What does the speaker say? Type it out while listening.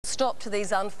stop to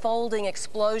these unfolding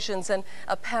explosions and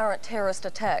apparent terrorist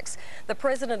attacks. The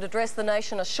President addressed the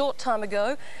nation a short time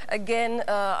ago. Again,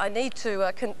 I need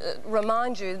to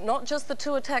remind you, not just the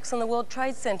 2 attacks on the World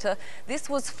Trade Center, this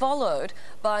was followed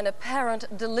by an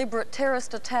apparent deliberate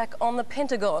terrorist attack on the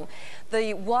Pentagon.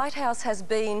 The White House has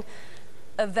been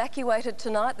evacuated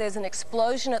tonight. There's an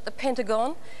explosion at the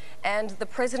Pentagon, and the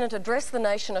President addressed the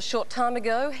nation a short time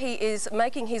ago. He is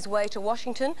making his way to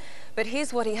Washington, but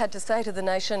here's what he had to say to the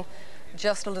nation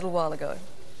just a little while ago.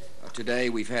 Today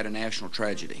we've had a national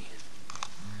tragedy.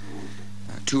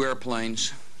 2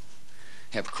 airplanes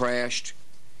have crashed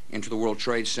into the World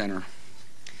Trade Center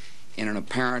in an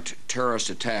apparent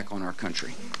terrorist attack on our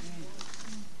country.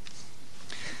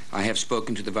 I have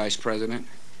spoken to the Vice President,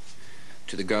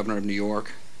 to the Governor of New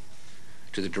York,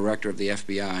 to the Director of the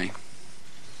FBI,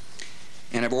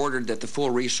 and have ordered that the full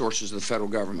resources of the federal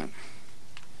government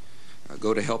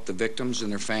go to help the victims and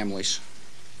their families,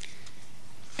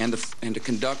 and to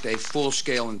conduct a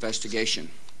full-scale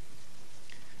investigation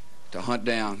to hunt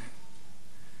down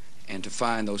and to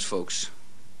find those folks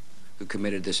who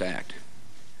committed this act.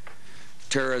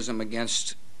 Terrorism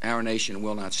against our nation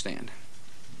will not stand.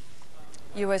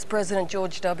 US President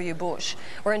George W. Bush.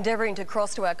 We're endeavouring to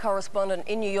cross to our correspondent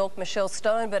in New York, Michelle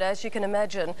Stone, but as you can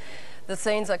imagine, the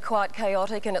scenes are quite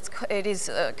chaotic, and it is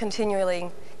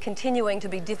continuing to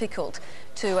be difficult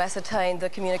to ascertain the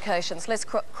communications. Let's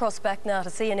cross back now to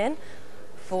CNN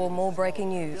for more breaking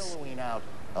news. Billowing out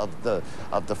of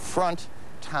the front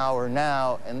tower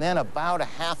now, and then about a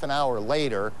half an hour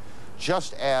later,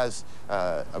 just as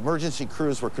emergency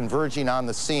crews were converging on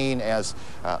the scene, as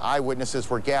eyewitnesses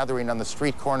were gathering on the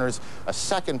street corners, a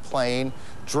second plane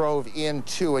drove in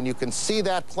too, and you can see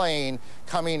that plane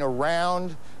coming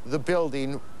around the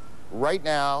building right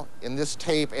now in this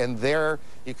tape, and there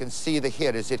you can see the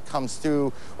hit as it comes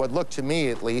through what looked to me,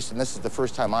 at least, and this is the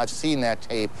first time I've seen that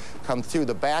tape, come through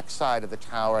the back side of the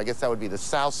tower. I guess that would be the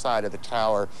south side of the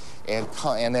tower,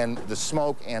 and then the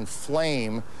smoke and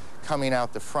flame coming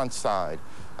out the front side.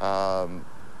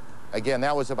 Again,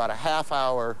 that was about a half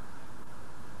hour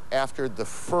after the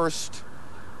first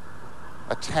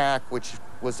attack, which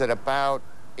was at about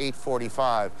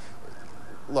 8:45.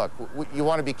 Look, you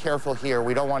want to be careful here.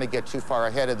 We don't want to get too far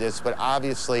ahead of this, but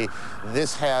obviously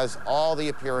this has all the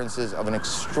appearances of an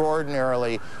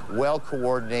extraordinarily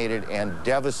well-coordinated and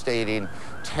devastating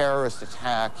terrorist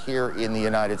attack here in the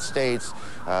United States.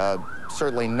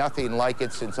 Certainly nothing like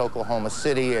it since Oklahoma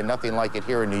City, and nothing like it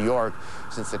here in New York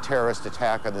since the terrorist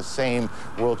attack on the same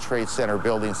World Trade Center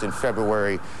buildings in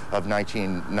February of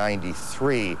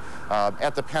 1993.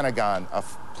 At the Pentagon, a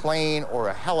plane or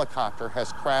a helicopter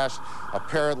has crashed,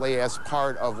 apparently as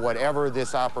part of whatever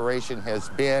this operation has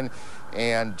been,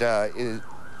 and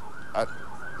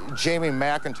Jamie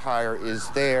McIntyre is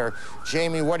there.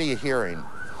 Jamie, what are you hearing?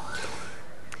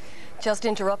 Just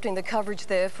interrupting the coverage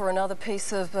there for another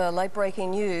piece of late-breaking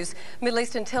news. Middle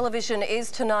Eastern Television is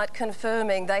tonight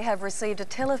confirming they have received a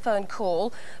telephone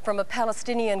call from a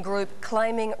Palestinian group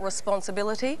claiming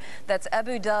responsibility. That's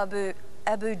Abu Dhabi,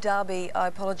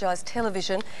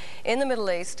 television in the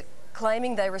Middle East,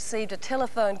 claiming they received a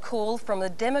telephone call from the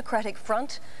Democratic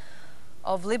Front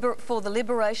for the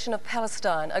Liberation of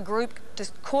Palestine, a group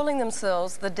just calling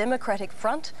themselves the Democratic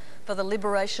Front for the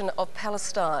Liberation of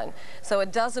Palestine. So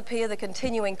it does appear the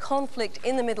continuing conflict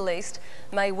in the Middle East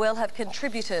may well have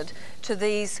contributed to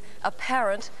these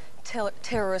apparent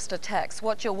terrorist attacks.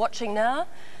 What you're watching now,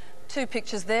 2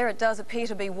 pictures there, it does appear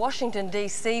to be Washington,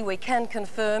 D.C. We can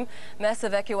confirm mass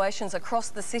evacuations across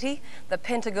the city. The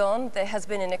Pentagon, there has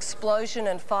been an explosion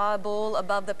and fireball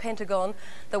above the Pentagon.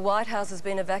 The White House has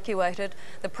been evacuated.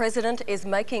 The President is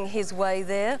making his way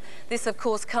there. This, of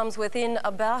course, comes within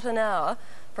about an hour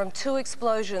from 2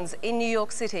 explosions in New York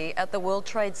City at the World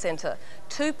Trade Center.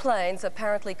 2 planes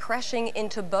apparently crashing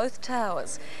into both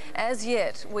towers. As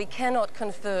yet, we cannot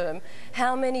confirm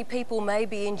how many people may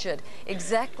be injured,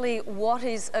 exactly what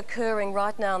is occurring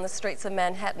right now on the streets of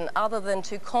Manhattan, other than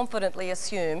to confidently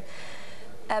assume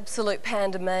absolute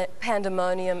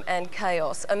pandemonium and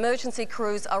chaos. Emergency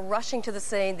crews are rushing to the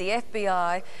scene. The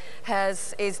FBI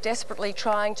is desperately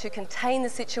trying to contain the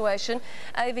situation.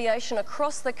 Aviation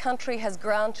across the country has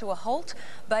ground to a halt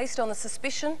based on the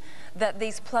suspicion that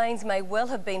these planes may well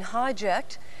have been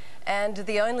hijacked, and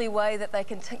the only way that they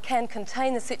can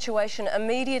contain the situation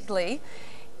immediately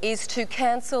is to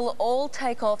cancel all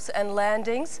takeoffs and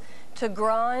landings, to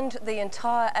grind the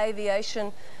entire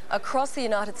aviation across the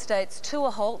United States to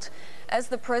a halt as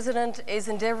the President is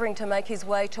endeavouring to make his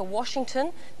way to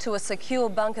Washington to a secure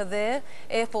bunker there.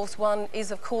 Air Force One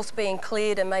is of course being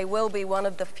cleared and may well be one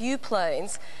of the few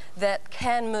planes that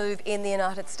can move in the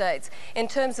United States. In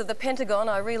terms of the Pentagon,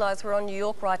 I realise we're on New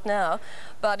York right now,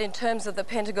 but in terms of the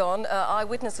Pentagon,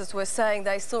 eyewitnesses were saying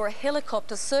they saw a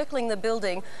helicopter circling the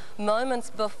building moments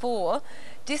before,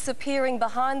 disappearing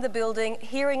behind the building,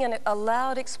 hearing a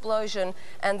loud explosion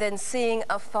and then seeing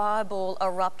a fireball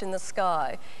erupt in the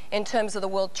sky. In terms of the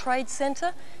World Trade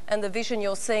Center and the vision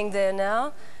you're seeing there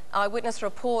now, eyewitness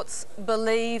reports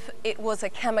believe it was a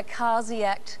kamikaze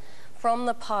act from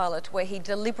the pilot where he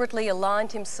deliberately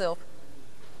aligned himself.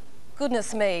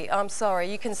 Goodness me, I'm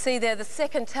sorry. You can see there the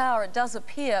second tower, it does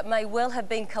appear, may well have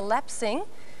been collapsing.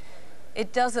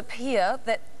 It does appear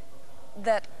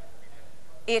that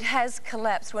it has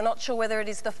collapsed. We're not sure whether it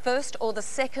is the first or the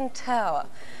second tower.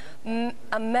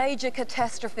 A major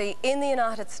catastrophe in the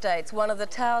United States. One of the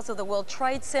towers of the World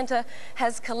Trade Center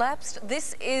has collapsed.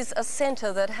 This is a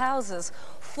center that houses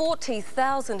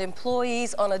 40,000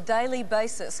 employees on a daily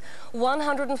basis.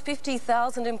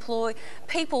 150,000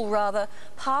 people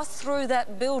pass through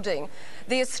that building.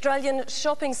 The Australian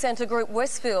shopping centre group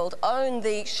Westfield own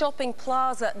the shopping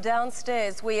plaza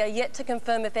downstairs. We are yet to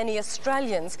confirm if any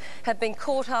Australians have been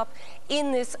caught up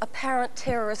in this apparent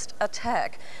terrorist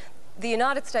attack. The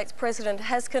United States President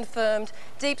has confirmed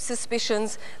deep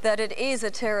suspicions that it is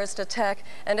a terrorist attack,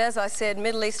 and as I said,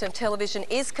 Middle Eastern television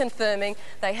is confirming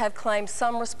they have claimed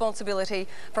some responsibility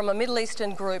from a Middle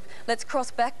Eastern group. Let's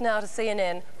cross back now to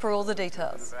CNN for all the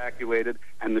details. Evacuated,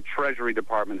 and the Treasury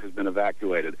Department has been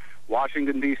evacuated.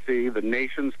 Washington, D.C., the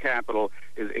nation's capital,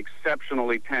 is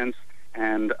exceptionally tense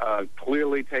and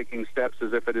clearly taking steps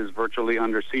as if it is virtually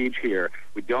under siege here.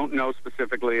 We don't know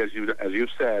specifically, as you've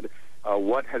said,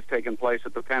 what has taken place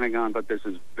at the Pentagon, but this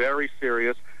is very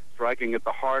serious, striking at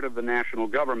the heart of the national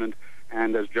government.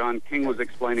 And as John King was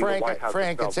explaining, the White House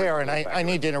Frank, it's Aaron. I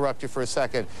need to interrupt you for a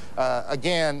second.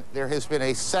 Again, there has been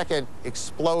a second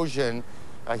explosion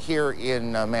here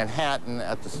in Manhattan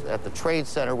at the Trade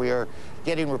Center. We are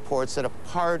getting reports that a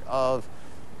part of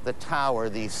the tower,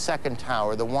 the second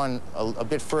tower, the one a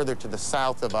bit further to the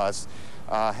south of us,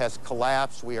 has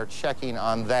collapsed. We are checking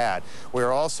on that. We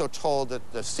are also told that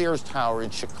the Sears Tower in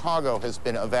Chicago has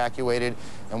been evacuated,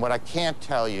 and what I can't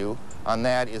tell you on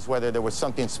that is whether there was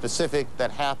something specific that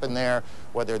happened there,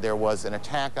 whether there was an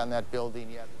attack on that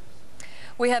building yet.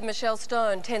 We have Michelle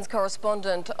Stone, 10's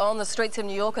correspondent, on the streets of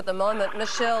New York at the moment.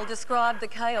 Michelle, describe the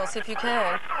chaos if you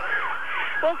can.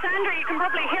 Well, Sandra, you can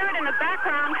probably hear it in the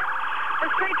background. The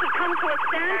streets have come to a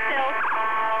standstill.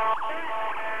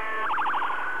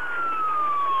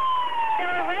 There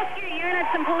are rescue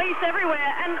units and police everywhere,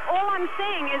 and all I'm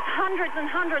seeing is hundreds and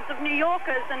hundreds of New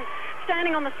Yorkers and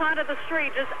standing on the side of the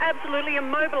street, just absolutely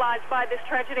immobilized by this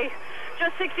tragedy.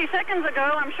 Just 60 seconds ago,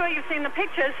 I'm sure you've seen the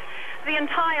pictures, the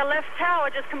entire left tower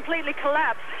just completely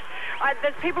collapsed.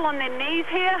 There's people on their knees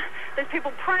here, there's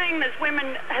people praying, there's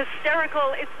women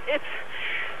hysterical.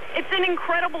 It's an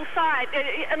incredible sight.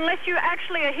 Unless you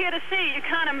actually are here to see, you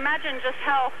can't imagine just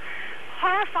how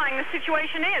horrifying the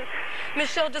situation is.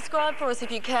 Michelle, describe for us,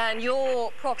 if you can,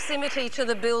 your proximity to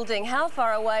the building. How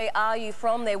far away are you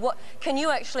from there? Can you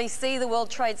actually see the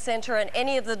World Trade Center and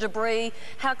any of the debris?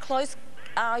 How close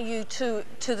are you to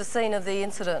the scene of the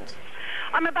incident?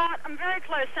 I'm very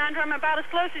close, Sandra. I'm about as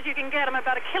close as you can get. I'm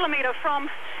about 1 kilometre from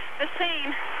the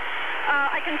scene.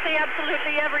 I can see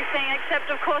absolutely everything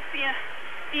except, of course,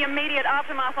 the immediate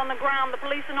aftermath on the ground. The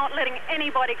police are not letting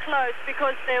anybody close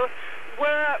because there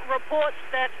were reports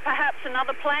that perhaps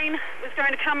another plane was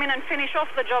going to come in and finish off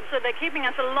the job, so they're keeping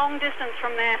us a long distance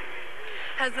from there.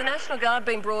 Has the National Guard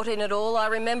been brought in at all? I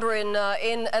remember in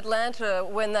Atlanta,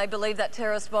 when they believed that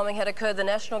terrorist bombing had occurred, the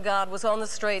National Guard was on the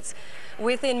streets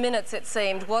within minutes, it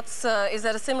seemed. Is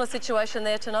that a similar situation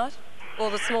there tonight?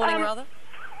 Or this morning, rather?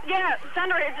 Yeah,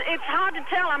 Sandra, it's hard to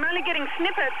tell. I'm only getting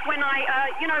snippets when I,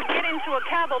 get into a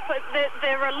cab. But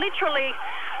there are literally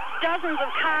dozens of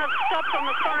cars stopped on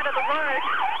the side of the road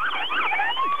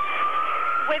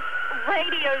with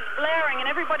radios blaring, and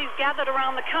everybody's gathered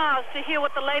around the cars to hear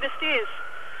what the latest is.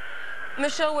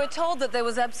 Michelle, we're told that there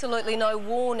was absolutely no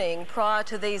warning prior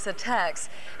to these attacks,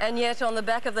 and yet on the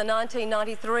back of the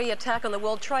 1993 attack on the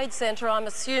World Trade Center, I'm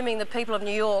assuming the people of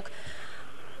New York,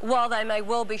 while they may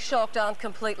well be shocked, aren't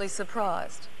completely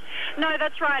surprised. No,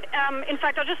 that's right. In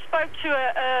fact, I just spoke to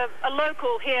a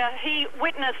local here. He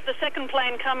witnessed the second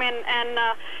plane come in and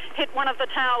hit one of the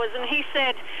towers, and he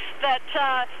said that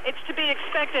it's to be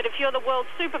expected if you're the world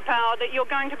superpower that you're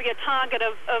going to be a target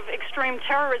of extreme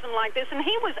terrorism like this. And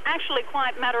he was actually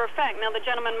quite matter of fact. Now, the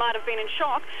gentleman might have been in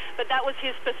shock, but that was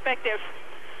his perspective.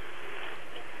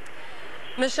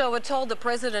 Michelle, we're told the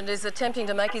president is attempting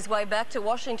to make his way back to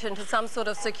Washington to some sort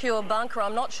of secure bunker.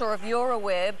 I'm not sure if you're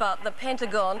aware, but the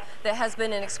Pentagon, there has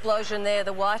been an explosion there.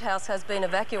 The White House has been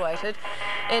evacuated.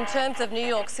 In terms of New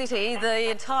York City, the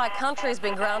entire country has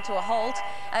been ground to a halt.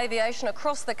 Aviation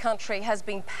across the country has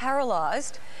been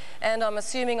paralysed. And I'm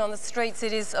assuming on the streets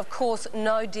it is, of course,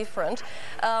 no different.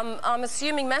 I'm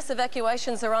assuming mass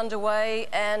evacuations are underway,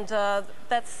 and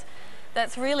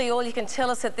that's really all you can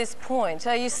tell us at this point.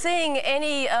 Are you seeing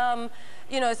any,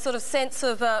 sort of sense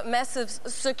of massive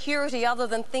security other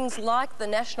than things like the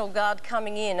National Guard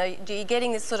coming in? Are you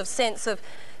getting this sort of sense of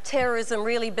terrorism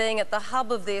really being at the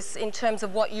hub of this in terms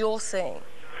of what you're seeing?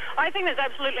 I think there's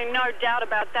absolutely no doubt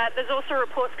about that. There's also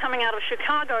reports coming out of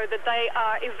Chicago that they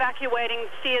are evacuating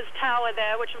Sears Tower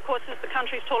there, which of course is the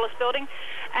country's tallest building,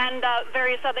 and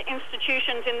various other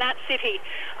institutions in that city.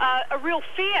 A real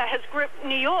fear has gripped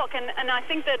New York, and I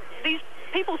think that these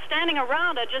people standing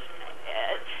around are just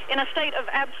in a state of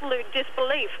absolute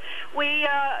disbelief.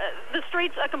 The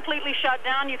streets are completely shut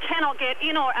down. You cannot get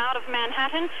in or out of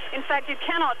Manhattan. In fact, you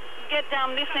cannot get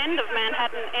down this end of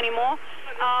Manhattan anymore.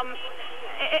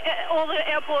 All the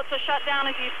airports are shut down,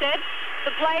 as you said.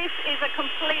 The place is a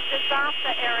complete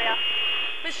disaster area.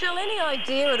 Michelle, any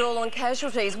idea at all on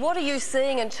casualties? What are you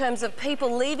seeing in terms of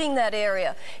people leaving that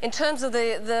area, in terms of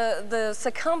the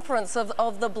circumference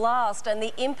of the blast and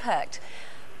the impact?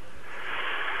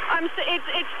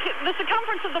 The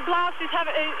circumference of the blast is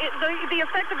the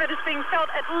effect of it is being felt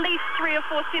at least 3 or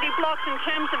 4 city blocks in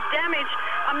terms of damage.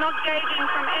 I'm not gauging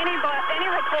from any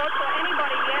reports or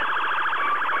anybody yet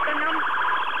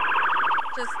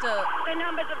the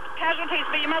numbers of casualties,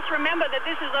 but you must remember that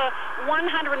this is a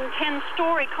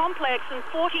 110-story complex and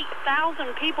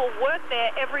 40,000 people work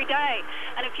there every day.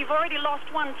 And if you've already lost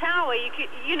one tower,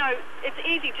 it's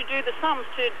easy to do the sums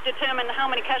to determine how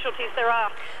many casualties there are.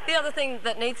 The other thing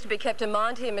that needs to be kept in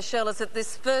mind here, Michelle, is that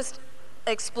this first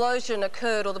explosion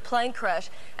occurred, or the plane crash,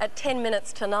 at 10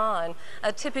 minutes to 9.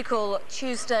 A typical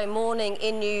Tuesday morning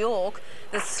in New York,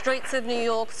 the streets of New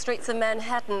York, streets of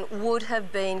Manhattan would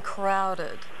have been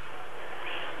crowded.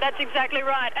 That's exactly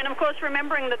right. And of course,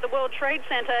 remembering that the World Trade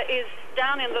Center is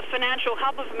down in the financial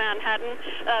hub of Manhattan,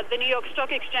 the New York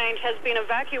Stock Exchange has been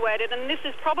evacuated, and this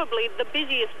is probably the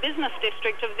busiest business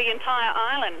district of the entire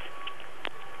island.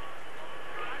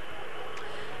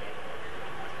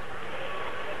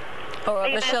 All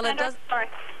right, Michelle, it does... Sorry.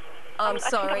 I'm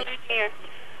sorry.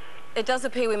 It does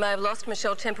appear we may have lost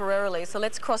Michelle temporarily, so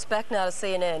let's cross back now to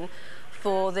CNN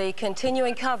for the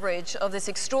continuing coverage of this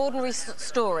extraordinary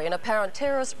story, an apparent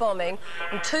terrorist bombing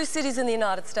in 2 cities in the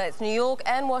United States, New York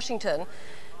and Washington.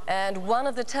 And one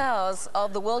of the towers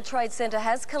of the World Trade Center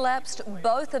has collapsed.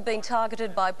 Both have been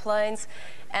targeted by planes,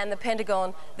 and the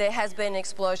Pentagon, there has been an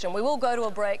explosion. We will go to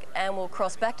a break and we'll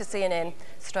cross back to CNN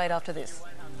straight after this.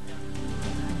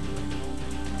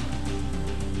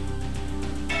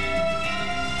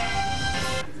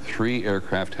 Three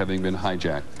aircraft having been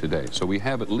hijacked today. So we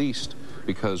have at least,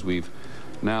 because we've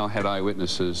now had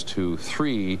eyewitnesses to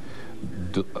 3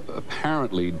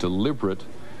 apparently deliberate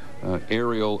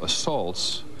aerial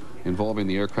assaults involving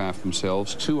the aircraft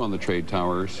themselves, 2 on the trade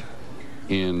towers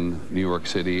in New York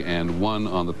City and 1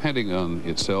 on the Pentagon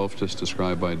itself, just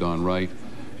described by Don Wright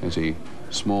as a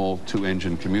small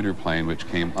 2-engine commuter plane which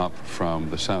came up from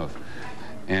the south.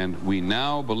 And we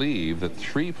now believe that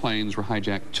 3 planes were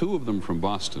hijacked, 2 of them from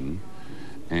Boston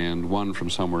and 1 from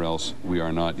somewhere else. We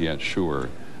are not yet sure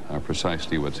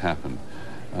precisely what's happened.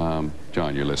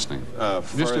 John, you're listening.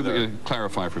 Just to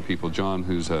clarify for people, John,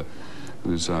 who's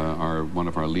one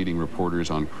of our leading reporters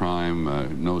on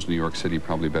crime, knows New York City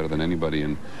probably better than anybody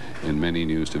in many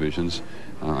news divisions.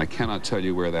 I cannot tell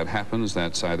you where that happens.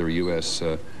 That's either U.S.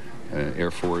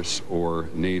 Air Force or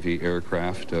Navy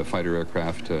aircraft, fighter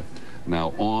aircraft,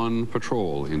 now on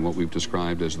patrol in what we've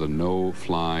described as the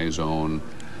no-fly zone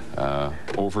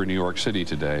over New York City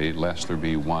today, lest there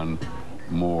be one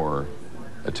more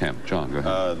attempt. John, go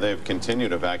ahead. They've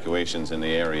continued evacuations in the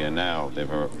area now.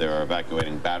 They're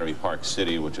evacuating Battery Park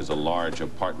City, which is a large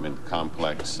apartment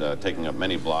complex taking up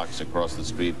many blocks across the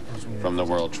street from the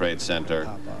World Trade Center.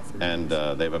 And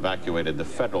they've evacuated the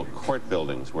federal court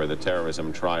buildings where the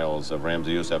terrorism trials of Ramzi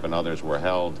Youssef and others were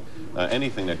held.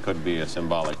 Anything that could be a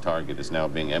symbolic target is now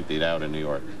being emptied out in New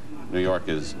York. New York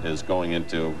is going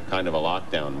into kind of a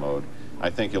lockdown mode. I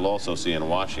think you'll also see in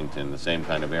Washington the same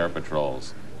kind of air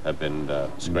patrols have been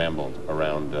scrambled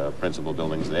around principal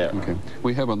buildings there. Okay.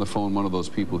 We have on the phone one of those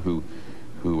people who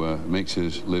makes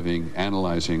his living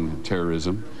analyzing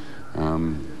terrorism.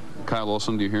 Kyle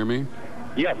Olson, do you hear me?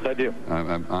 Yes, I do.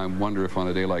 I wonder if on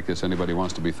a day like this anybody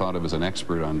wants to be thought of as an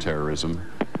expert on terrorism.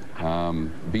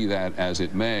 Be that as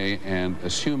it may, and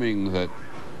assuming that,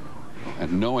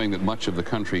 knowing that much of the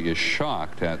country is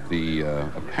shocked at the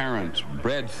apparent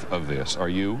breadth of this, are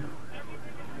you?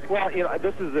 Well, you know,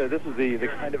 this is the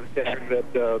kind of attack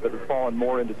that has fallen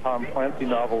more into Tom Clancy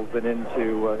novels than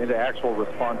into actual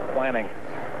response planning.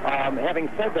 Having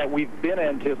said that, we've been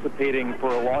anticipating for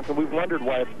a long time. We've wondered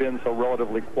why it's been so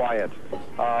relatively quiet.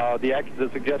 The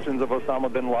suggestions of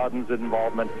Osama bin Laden's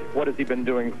involvement. What has he been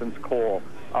doing since Cole?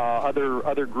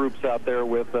 Other groups out there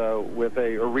with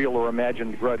a real or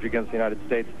imagined grudge against the United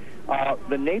States.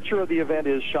 The nature of the event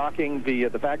is shocking. The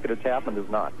fact that it's happened is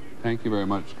not. Thank you very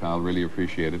much, Kyle. Really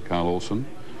appreciate it. Kyle Olson.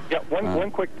 Yeah,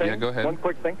 one quick thing. Yeah, go ahead. One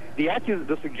quick thing.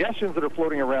 The suggestions that are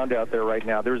floating around out there right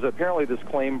now. There's apparently this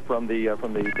claim from the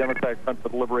Democratic Front for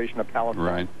the Liberation of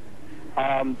Palestine.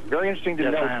 Right. Very interesting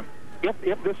to note.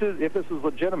 If this is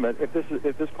legitimate,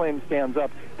 if this claim stands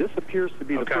up, this appears to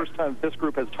be the first time this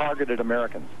group has targeted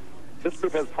Americans. This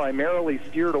group has primarily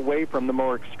steered away from the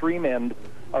more extreme end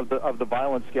of the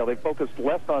violence scale. They focused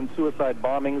less on suicide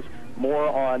bombings, more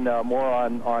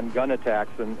on gun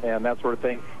attacks and that sort of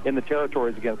thing in the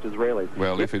territories against Israelis.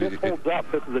 Well, if this holds up,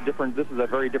 this is a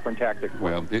very different tactic.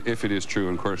 Well, if it is true,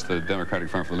 and of course the Democratic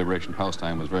Front for the Liberation of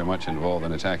Palestine was very much involved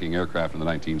in attacking aircraft in the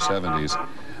 1970s,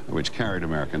 which carried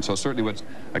Americans. So certainly would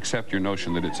accept your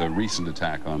notion that it's a recent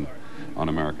attack on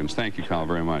Americans. Thank you, Kyle,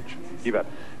 very much. You bet.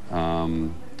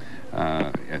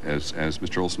 As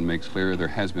Mr. Olson makes clear, there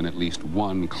has been at least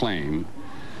one claim,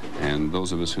 and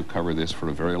those of us who cover this for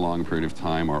a very long period of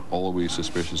time are always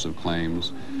suspicious of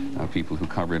claims. People who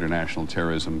cover international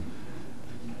terrorism.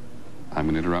 I'm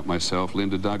going to interrupt myself.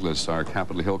 Linda Douglas, our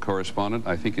Capitol Hill correspondent,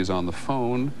 I think is on the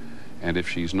phone, and if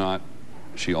she's not,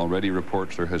 she already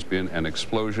reports there has been an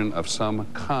explosion of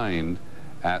some kind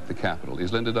at the Capitol.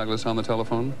 Is Linda Douglas on the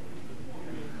telephone?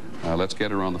 Let's get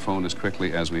her on the phone as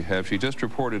quickly as we have. She just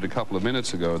reported a couple of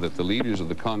minutes ago that the leaders of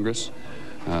the Congress,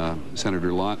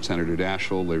 Senator Lott, Senator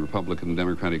Daschle, the Republican and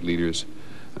Democratic leaders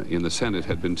in the Senate,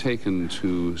 had been taken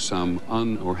to some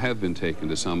have been taken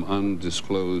to some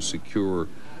undisclosed secure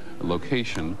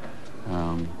location.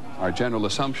 Our general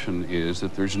assumption is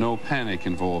that there's no panic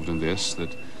involved in this,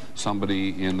 that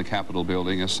somebody in the Capitol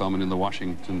building, as someone in the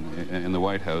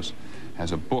White House,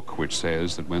 has a book which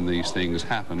says that when these things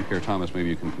happen, here, Thomas, maybe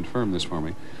you can confirm this for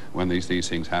me, when these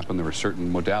things happen, there are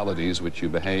certain modalities which you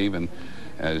behave, and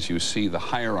as you see the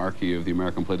hierarchy of the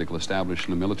American political establishment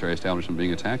and military establishment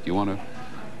being attacked, you want to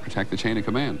protect the chain of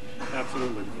command.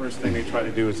 Absolutely. The first thing they try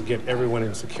to do is get everyone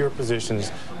in secure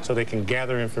positions so they can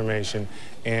gather information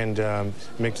and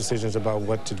make decisions about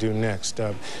what to do next.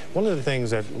 One of the things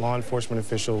that law enforcement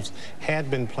officials had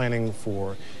been planning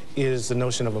for is the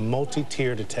notion of a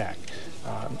multi-tiered attack.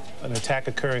 An attack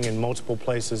occurring in multiple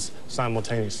places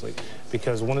simultaneously.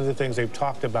 Because one of the things they've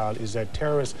talked about is that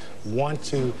terrorists want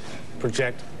to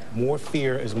project more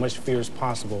fear, as much fear as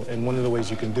possible. And one of the ways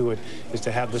you can do it is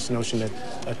to have this notion that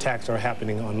attacks are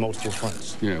happening on multiple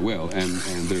fronts. Yeah, well, and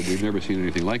we've never seen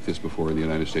anything like this before in the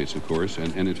United States, of course.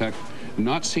 And in fact,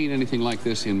 not seen anything like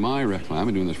this in my recollection. I've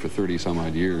been doing this for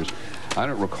 30-some-odd years. I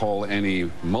don't recall any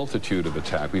multitude of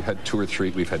attacks. We've had 2 or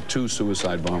 3. We've had 2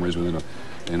 suicide bombers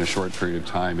in a short period of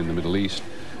time in the Middle East.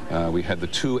 We had the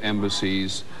 2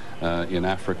 embassies in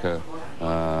Africa,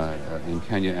 in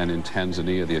Kenya and in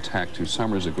Tanzania, the attack 2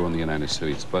 summers ago in the United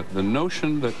States. But the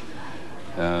notion that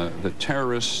the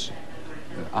terrorists,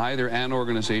 either an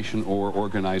organization or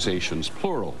organizations,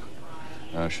 plural,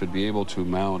 should be able to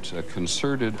mount a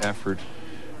concerted effort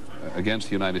against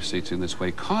the United States in this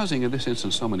way, causing in this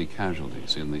instance so many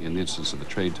casualties, in the instance of the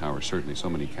trade tower certainly so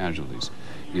many casualties,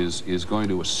 is going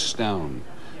to astound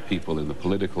people in the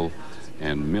political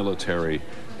and military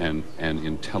and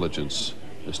intelligence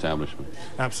establishment.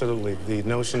 Absolutely. The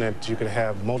notion that you could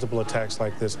have multiple attacks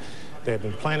like this, they had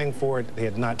been planning for it, they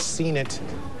had not seen it.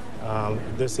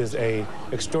 This is an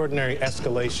extraordinary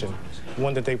escalation,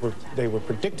 one that they were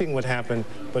predicting would happen,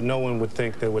 but no one would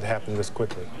think that would happen this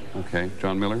quickly. Okay,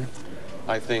 John Miller?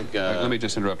 I think... let me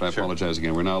just interrupt. I sure. apologize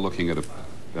again. We're now looking at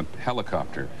a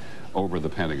helicopter over the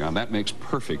Pentagon. That makes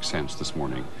perfect sense this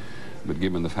morning. But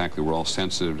given the fact that we're all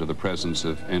sensitive to the presence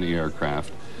of any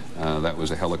aircraft, that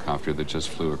was a helicopter that just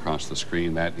flew across the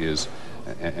screen. That is,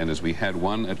 and as we had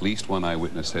at least one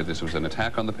eyewitness said this was an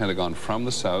attack on the Pentagon from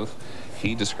the south.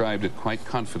 He described it quite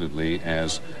confidently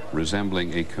as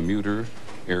resembling a commuter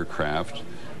aircraft,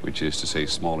 which is to say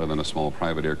smaller than a small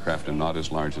private aircraft and not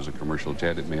as large as a commercial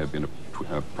jet. It may have been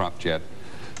a prop jet.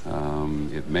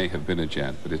 It may have been a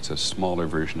jet, but it's a smaller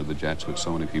version of the jets which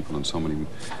so many people in so many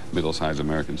middle-sized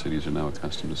American cities are now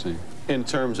accustomed to seeing. In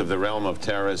terms of the realm of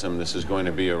terrorism, this is going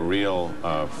to be a real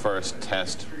first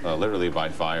test, literally by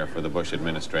fire, for the Bush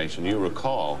administration. You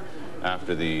recall,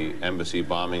 after the embassy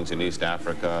bombings in East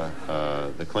Africa,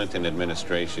 the Clinton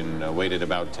administration waited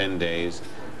about 10 days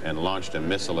and launched a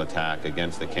missile attack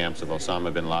against the camps of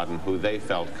Osama bin Laden, who they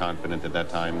felt confident at that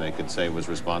time they could say was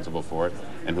responsible for it,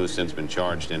 and who's since been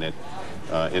charged in it.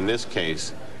 In this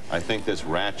case, I think this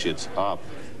ratchets up.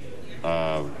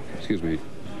 Excuse me.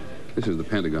 This is the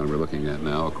Pentagon we're looking at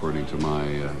now, according to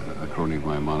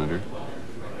my monitor.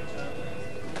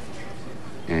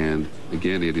 And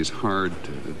again, it is hard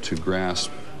to grasp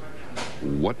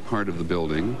what part of the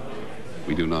building.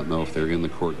 We do not know if they're in the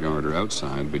courtyard or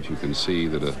outside, but you can see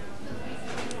that a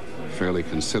fairly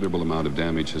considerable amount of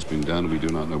damage has been done. We do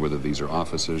not know whether these are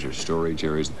offices or storage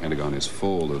areas. The Pentagon is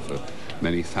full of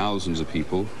many thousands of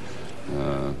people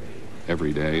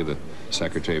every day. The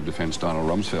Secretary of Defense, Donald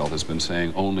Rumsfeld, has been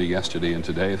saying only yesterday and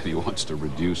today that he wants to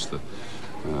reduce the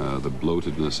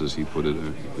bloatedness, as he put it,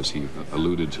 as he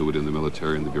alluded to it, in the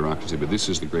military and the bureaucracy. But this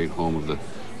is the great home of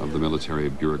the military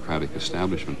bureaucratic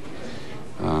establishment.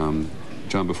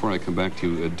 John, before I come back to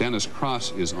you, Dennis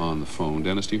Cross is on the phone.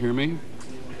 Dennis, do you hear me?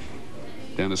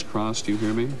 Dennis Cross, do you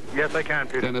hear me? Yes, I can,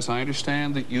 Peter. Dennis, I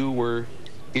understand that you were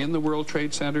in the World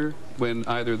Trade Center when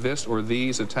either this or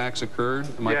these attacks occurred.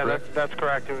 Am I correct? That's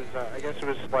correct. It was, I guess it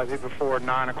was slightly before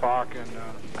 9 o'clock, and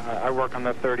I work on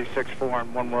the 36th floor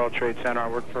in One World Trade Center. I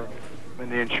work in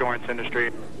the insurance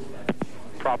industry.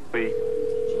 Probably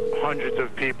hundreds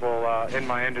of people in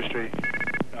my industry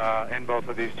in both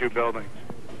of these two buildings.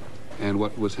 And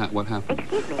what happened?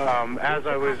 As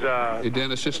I was... Hey,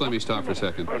 Dennis, just let me stop for a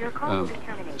second.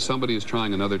 Somebody is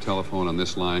trying another telephone on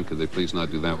this line. Could they please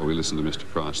not do that while we listen to Mr.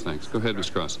 Cross? Thanks. Go ahead,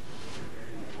 Mr. Cross.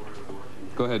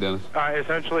 Go ahead, Dennis.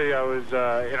 Essentially, I was,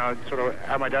 sort of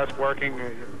at my desk working,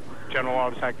 general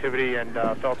office activity, and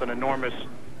felt an enormous...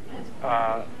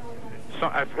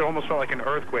 it almost felt like an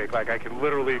earthquake. Like I could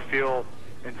literally feel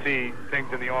and see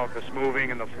things in the office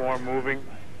moving and the floor moving.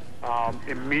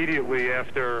 Immediately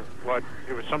after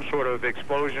it was some sort of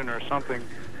explosion or something,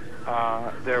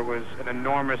 there was an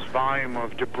enormous volume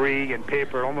of debris and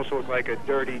paper. It almost looked like a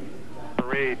dirty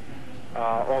parade.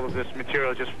 All of this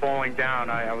material just falling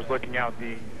down. I was looking out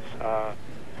the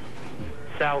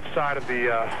south side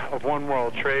of One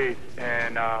World Trade,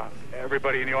 and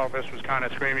everybody in the office was kind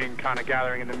of screaming, kind of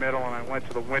gathering in the middle, and I went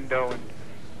to the window, and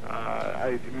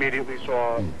I immediately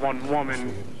saw one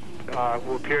woman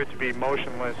who appeared to be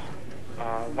motionless,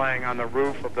 laying on the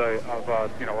roof of a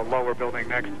lower building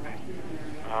next to me.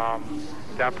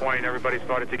 At that point, everybody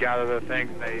started to gather their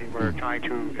things. They were trying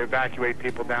to evacuate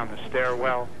people down the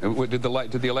stairwell. Did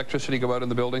the electricity go out in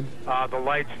the building? The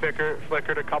lights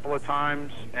flickered a couple of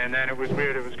times, and then it was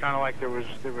weird. It was kind of like there was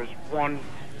one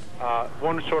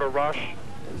sort of rush,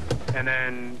 and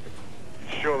then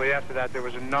shortly after that, there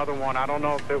was another one. I don't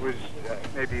know if it was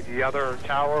maybe the other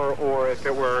tower or if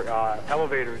it were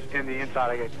elevators in the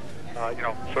inside.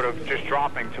 Sort of just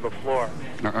dropping to the floor.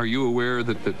 Are you aware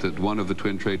that one of the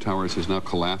Twin Trade Towers has now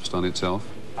collapsed on itself?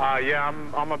 Yeah,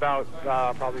 I'm about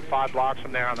probably 5 blocks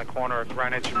from there on the corner of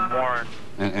Greenwich and Warren.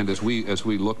 And as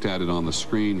we looked at it on the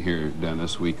screen here,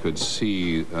 Dennis, we could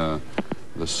see the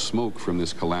smoke from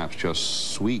this collapse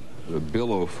just sweep,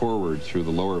 billow forward through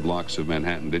the lower blocks of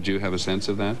Manhattan. Did you have a sense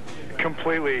of that?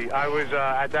 Completely. I was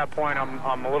at that point.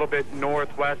 I'm a little bit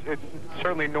northwest,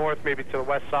 certainly north, maybe to the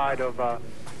west side of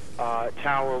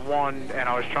Tower 1, and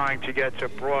I was trying to get to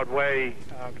Broadway.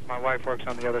 My wife works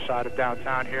on the other side of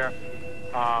downtown here.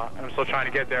 I'm still trying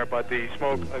to get there, but the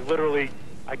smoke,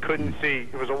 I couldn't see.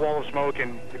 It was a wall of smoke,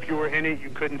 and if you were in it, you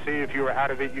couldn't see. If you were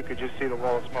out of it, you could just see the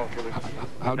wall of smoke. It was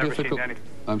how never difficult? Seen anything.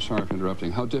 I'm sorry for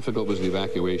interrupting. How difficult was the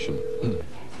evacuation?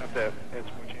 That's it. It's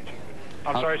changing.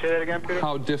 I'm sorry, say that again, Peter?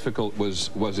 How difficult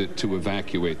was it to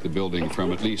evacuate the building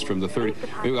from at least from the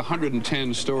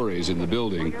 110 stories in the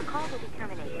building?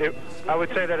 I would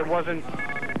say that it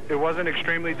wasn't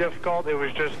extremely difficult. It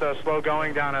was just slow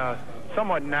going down a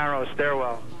somewhat narrow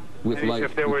stairwell.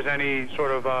 If there was any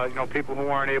sort of people who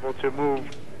weren't able to move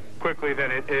quickly, then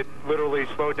it literally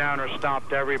slowed down or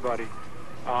stopped everybody.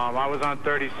 I was on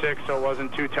 36, so it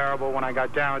wasn't too terrible. When I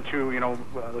got down to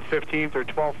the 15th or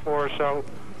 12th floor or so,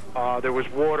 there was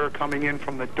water coming in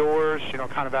from the doors,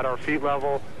 kind of at our feet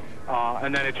level.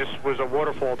 And then it just was a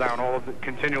waterfall down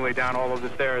continually down all of the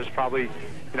stairs, probably,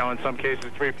 in some cases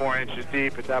 3-4 inches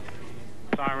deep. At that,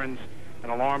 sirens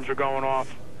and alarms were going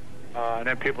off. and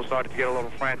then people started to get a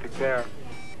little frantic there.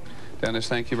 Dennis,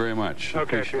 thank you very much.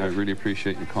 Okay, I really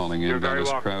appreciate you calling in. You're very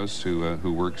Dennis welcome. Krause,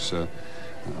 who works or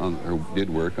did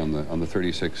work on the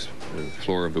 36th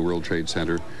floor of the World Trade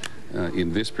Center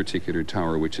in this particular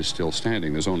tower, which is still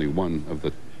standing. There's only one of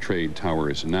the trade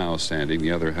towers now standing,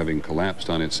 the other having collapsed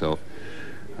on itself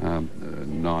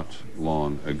not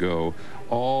long ago.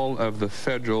 All of the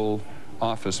federal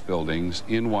office buildings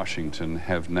in Washington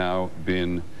have now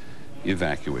been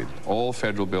evacuated. All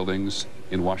federal buildings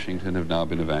in Washington have now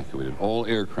been evacuated. All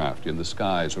aircraft in the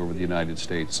skies over the United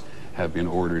States have been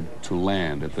ordered to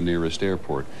land at the nearest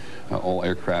airport. All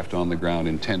aircraft on the ground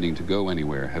intending to go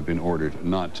anywhere have been ordered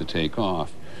not to take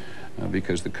off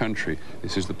because the country,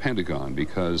 this is the Pentagon,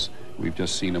 because we've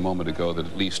just seen a moment ago that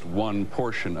at least one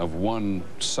portion of one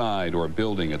side or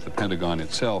building at the Pentagon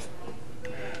itself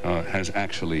has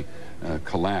actually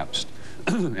collapsed.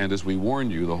 And as we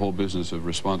warned you, the whole business of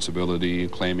responsibility,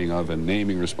 claiming of and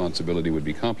naming responsibility would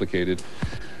be complicated.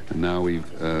 And now we've,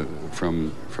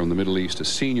 from the Middle East, a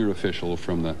senior official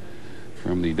from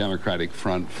the Democratic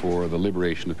Front for the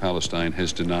Liberation of Palestine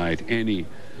has denied any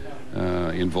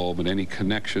involvement, any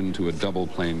connection to a double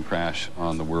plane crash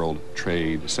on the World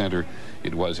Trade Center.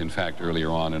 It was, in fact, earlier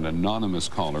on an anonymous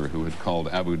caller who had called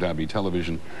Abu Dhabi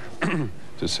Television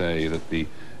to say that the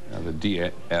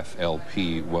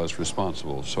DFLP was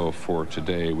responsible. So for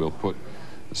today, we'll put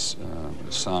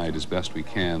aside as best we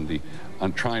can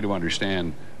on trying to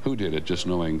understand who did it, just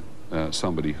knowing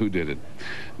somebody who did it.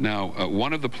 Now,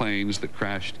 one of the planes that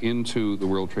crashed into the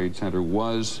World Trade Center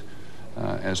was,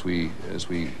 as we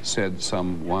said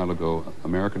some while ago,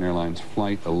 American Airlines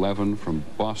Flight 11 from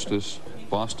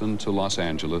Boston to Los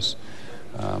Angeles.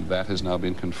 That has now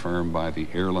been confirmed by the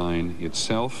airline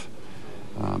itself,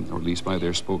 or at least by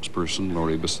their spokesperson,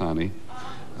 Lori Bassani.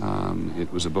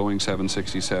 It was a Boeing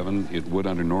 767. It would,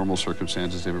 under normal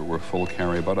circumstances, if it were full,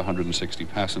 carry about 160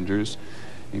 passengers,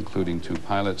 including 2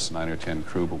 pilots, 9 or 10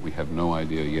 crew, but we have no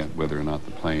idea yet whether or not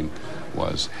the plane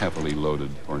was heavily loaded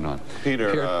or not.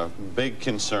 Peter, big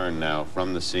concern now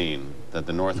from the scene that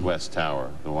the Northwest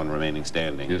Tower, the one remaining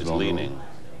standing, is leaning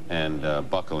and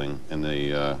buckling in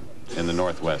the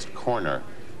northwest corner.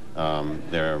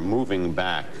 They're moving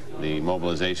back the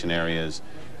mobilization areas,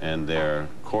 and they're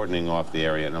cordoning off the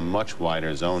area in a much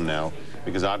wider zone now,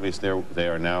 because obviously they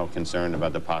are now concerned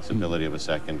about the possibility of a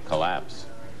second collapse.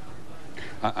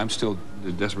 I'm still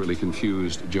desperately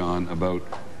confused, John, about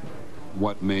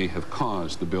what may have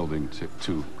caused the building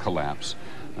to collapse.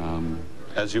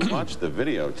 As you watch the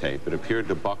videotape, it appeared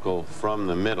to buckle from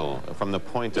the middle, from the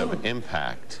point of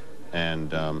impact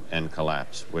and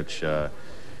collapse, which,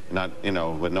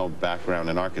 with no background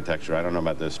in architecture, I don't know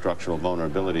about the structural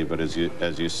vulnerability, but as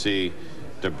you see,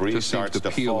 debris starts to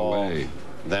fall away.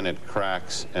 Then it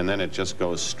cracks, and then it just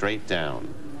goes straight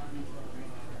down.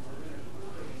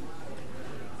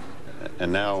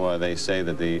 And now they say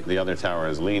that the other tower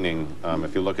is leaning.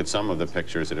 If you look at some of the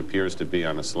pictures, it appears to be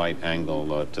on a slight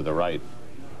angle to the right.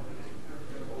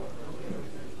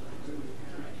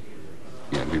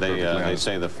 Yeah, they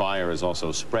say the fire is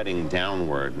also spreading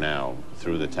downward now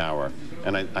through the tower.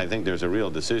 And I think there's a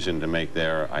real decision to make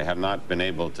there. I have not been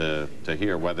able to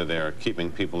hear whether they're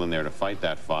keeping people in there to fight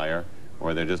that fire,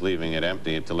 or they're just leaving it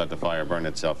empty to let the fire burn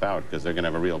itself out, because they're going to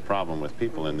have a real problem with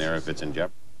people in there if it's in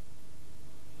jeopardy.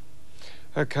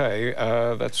 Okay,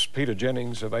 that's Peter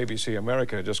Jennings of ABC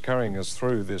America just carrying us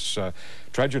through this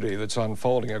tragedy that's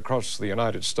unfolding across the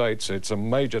United States. It's a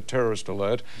major terrorist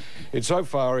alert. So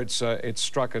far, it's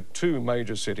struck at 2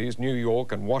 major cities, New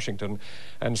York and Washington.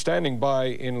 And standing by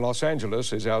in Los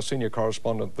Angeles is our senior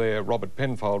correspondent there, Robert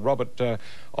Penfold. Robert,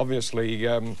 obviously,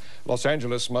 Los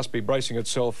Angeles must be bracing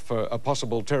itself for a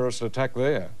possible terrorist attack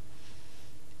there.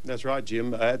 That's right,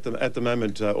 Jim. At the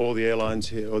moment, all the airlines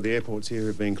here, or the airports here,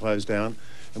 have been closed down.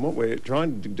 And what we're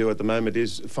trying to do at the moment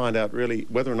is find out really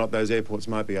whether or not those airports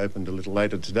might be opened a little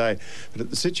later today.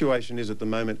 But the situation is, at the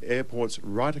moment, airports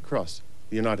right across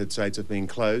the United States have been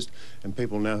closed, and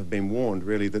people now have been warned,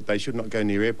 really, that they should not go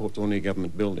near airports or near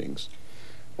government buildings.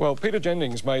 Well, Peter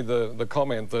Jennings made the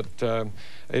comment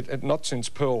that not since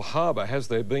Pearl Harbor has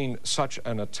there been such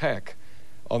an attack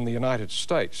on the United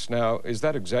States. Now, is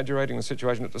that exaggerating the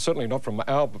situation? Certainly not from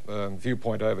our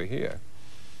viewpoint over here.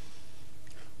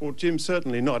 Well, Jim,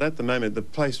 certainly not. At the moment, the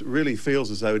place really feels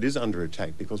as though it is under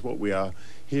attack, because what we are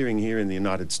hearing here in the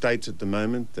United States at the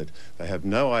moment, that they have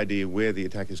no idea where the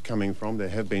attack is coming from. There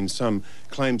have been some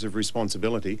claims of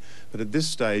responsibility, but at this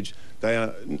stage, they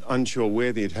are unsure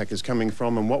where the attack is coming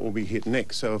from and what will be hit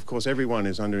next. So, of course, everyone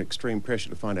is under extreme pressure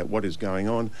to find out what is going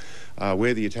on,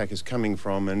 where the attack is coming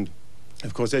from, and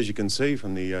Of course, as you can see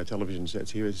from the television sets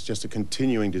here, it's just a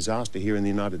continuing disaster here in the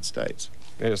United States.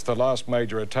 Yes, the last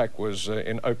major attack was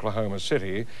in Oklahoma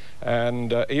City,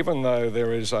 and even though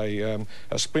there is a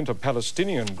splinter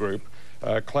Palestinian group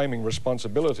claiming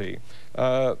responsibility,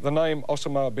 the name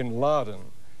Osama bin Laden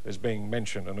is being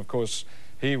mentioned, and of course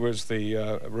he was the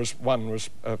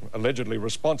allegedly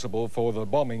responsible for the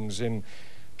bombings in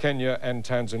Kenya and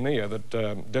Tanzania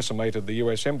that decimated the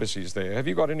US embassies there. Have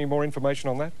you got any more information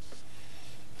on that?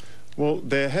 Well,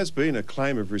 there has been a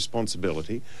claim of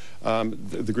responsibility.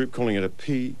 The group calling it a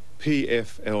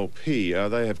PFLP,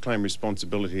 they have claimed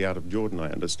responsibility out of Jordan,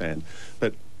 I understand.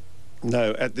 But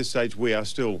no, at this stage we are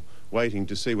still waiting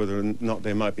to see whether or not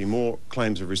there might be more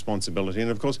claims of responsibility. And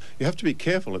of course, you have to be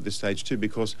careful at this stage too,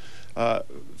 because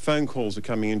phone calls are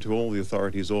coming into all the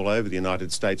authorities all over the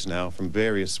United States now from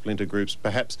various splinter groups,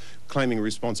 perhaps claiming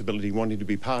responsibility, wanting to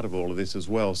be part of all of this as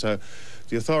well. So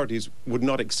the authorities would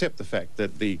not accept the fact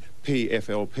that the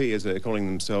PFLP, as they're calling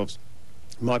themselves,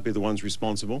 might be the ones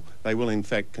responsible. They will in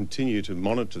fact continue to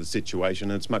monitor the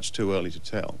situation, and it's much too early to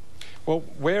tell. Well,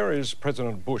 where is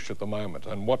President Bush at the moment,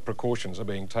 and what precautions are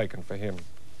being taken for him?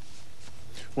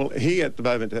 Well, he at the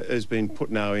moment has been put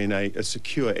now in a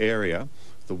secure area.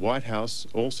 The White House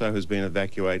also has been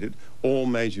evacuated. All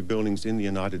major buildings in the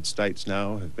United States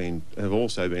now have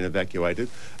also been evacuated.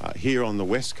 Here on the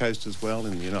West Coast as well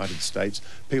in the United States,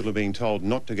 people are being told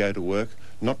not to go to work,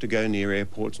 not to go near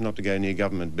airports, not to go near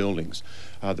government buildings.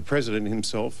 The President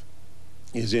himself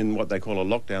is in what they call a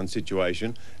lockdown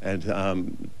situation,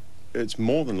 and it's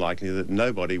more than likely that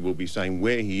nobody will be saying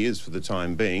where he is for the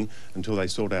time being until they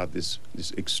sort out this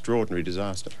extraordinary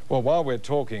disaster. Well, while we're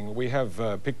talking, we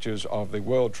have pictures of the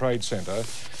World Trade Center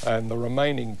and the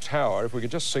remaining tower. If we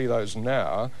could just see those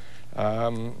now.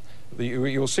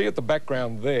 You'll see at the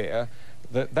background there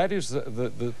that is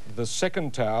the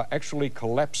second tower actually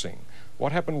collapsing.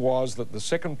 What happened was that the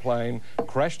second plane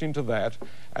crashed into that,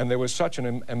 and there was such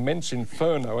an immense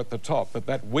inferno at the top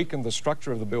that weakened the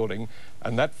structure of the building,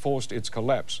 and that forced its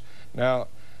collapse. Now,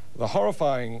 the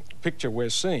horrifying picture we're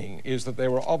seeing is that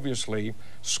there were obviously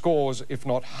scores, if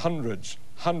not hundreds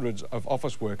of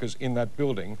office workers in that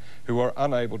building who were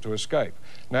unable to escape.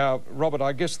 Now, Robert,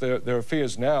 I guess there are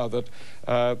fears now that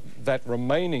that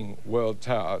remaining World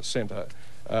Tower Centre,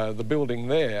 the building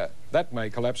there, that may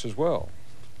collapse as well.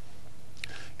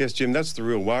 Yes, Jim, that's the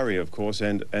real worry, of course,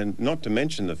 and not to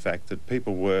mention the fact that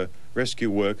people were,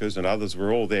 rescue workers and others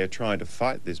were all there trying to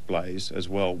fight this blaze as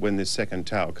well when this second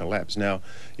tower collapsed. Now,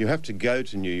 you have to go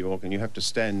to New York and you have to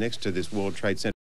stand next to this World Trade Center